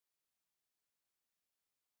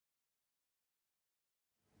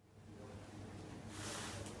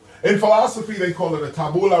In philosophy, they call it a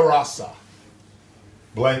tabula rasa,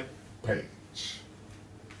 blank page.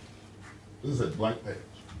 This is a blank page.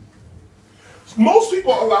 Most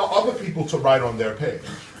people allow other people to write on their page.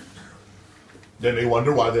 Then they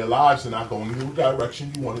wonder why their lives are not going in the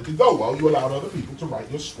direction you wanted to go. Well, you allowed other people to write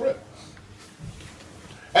your script.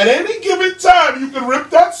 At any given time, you can rip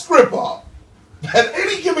that script up. At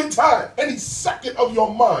any given time, any second of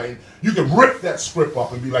your mind, you can rip that script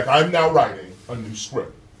up and be like, I'm now writing a new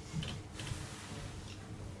script.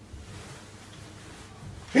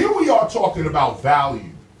 Here we are talking about value.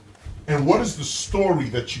 And what is the story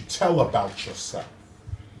that you tell about yourself?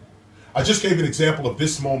 I just gave an example of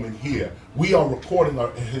this moment here. We are recording a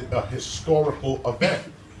historical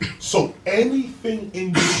event. So anything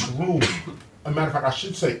in this room, as a matter of fact, I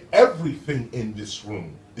should say everything in this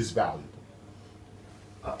room is valuable.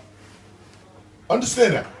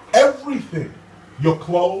 Understand that. Everything. Your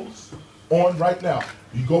clothes on right now.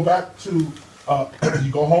 You go back to,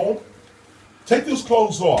 you go home, take those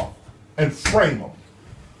clothes off and frame them.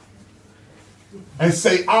 And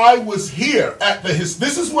say, I was here at the,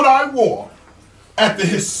 this is what I wore at the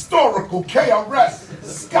historical KRS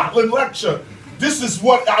Scotland lecture. This is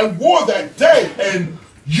what I wore that day, and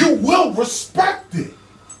you will respect it.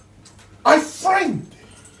 I framed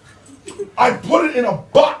it. I put it in a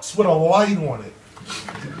box with a light on it.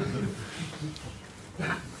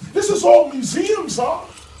 This is all museums are.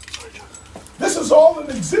 This is all an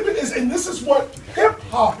exhibit is, and this is what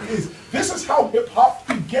hip-hop is. This is how hip-hop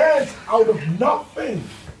began, out of nothing.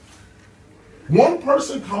 One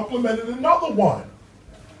person complimented another one.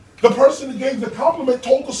 The person who gave the compliment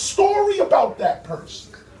told a story about that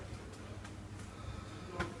person.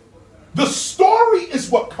 The story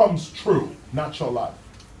is what comes true, not your life.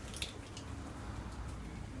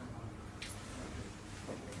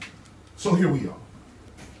 So here we are.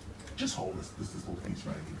 Just hold this little piece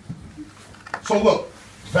right here. So look,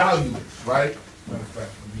 value is, right? Matter of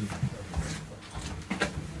fact,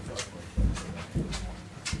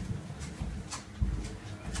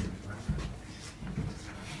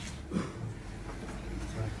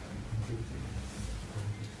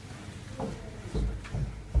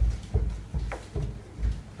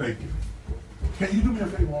 thank you. Can you do me a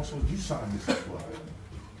favor also? You sign this as well.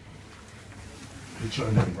 Get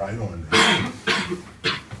your name right on there.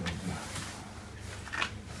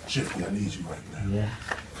 Jiffy, I need you right now. Yeah.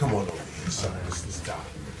 Come on over here and sign this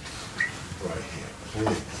document. Right here.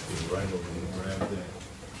 Please. Get right over here. Grab that.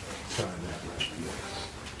 Sign that right here.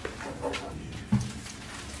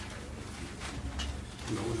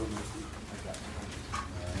 No, we don't know.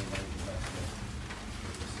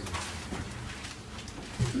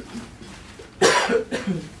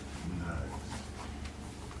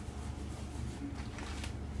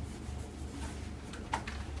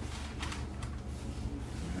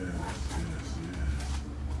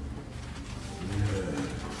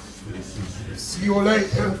 See you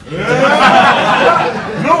later.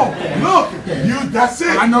 Yeah. No, look, you. That's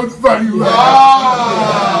it. I know the value.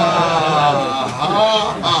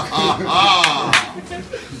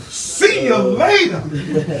 See you later.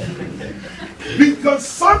 Because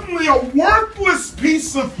suddenly a worthless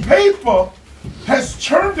piece of paper has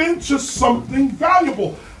turned into something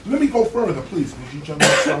valuable. Let me go further, please. Would you jump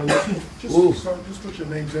on just put your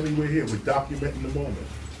names anywhere here. We're documenting the moment.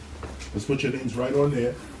 Let's put your names right on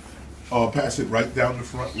there. Pass it right down the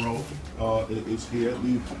front row. It's here.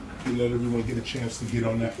 Let everyone get a chance to get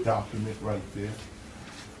on that document right there.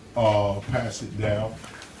 Pass it down.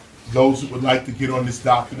 Those that would like to get on this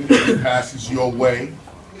document, it passes your way.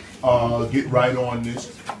 Get right on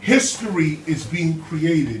this. History is being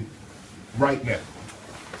created right now.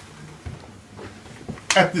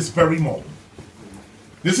 At this very moment.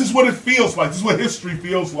 This is what it feels like. This is what history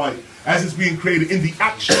feels like as it's being created in the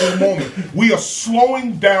actual moment. We are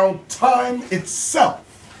slowing down time itself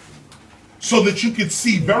so that you can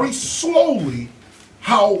see very slowly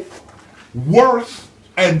how worth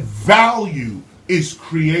and value is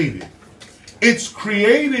created. It's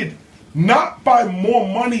created not by more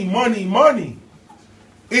money.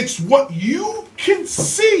 It's what you can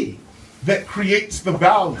see that creates the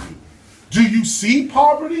value. Do you see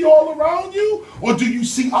poverty all around you, or do you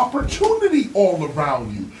see opportunity all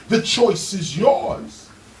around you? The choice is yours.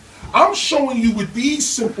 I'm showing you with these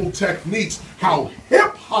simple techniques how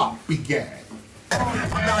hip-hop began. I'm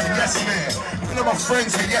not a yes man. None of my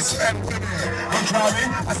friends are yes man. I'm driving,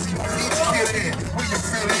 I see my feet feel in. Where you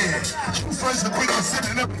feel in? True friends are quick to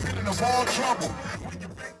sitting up and getting of all trouble.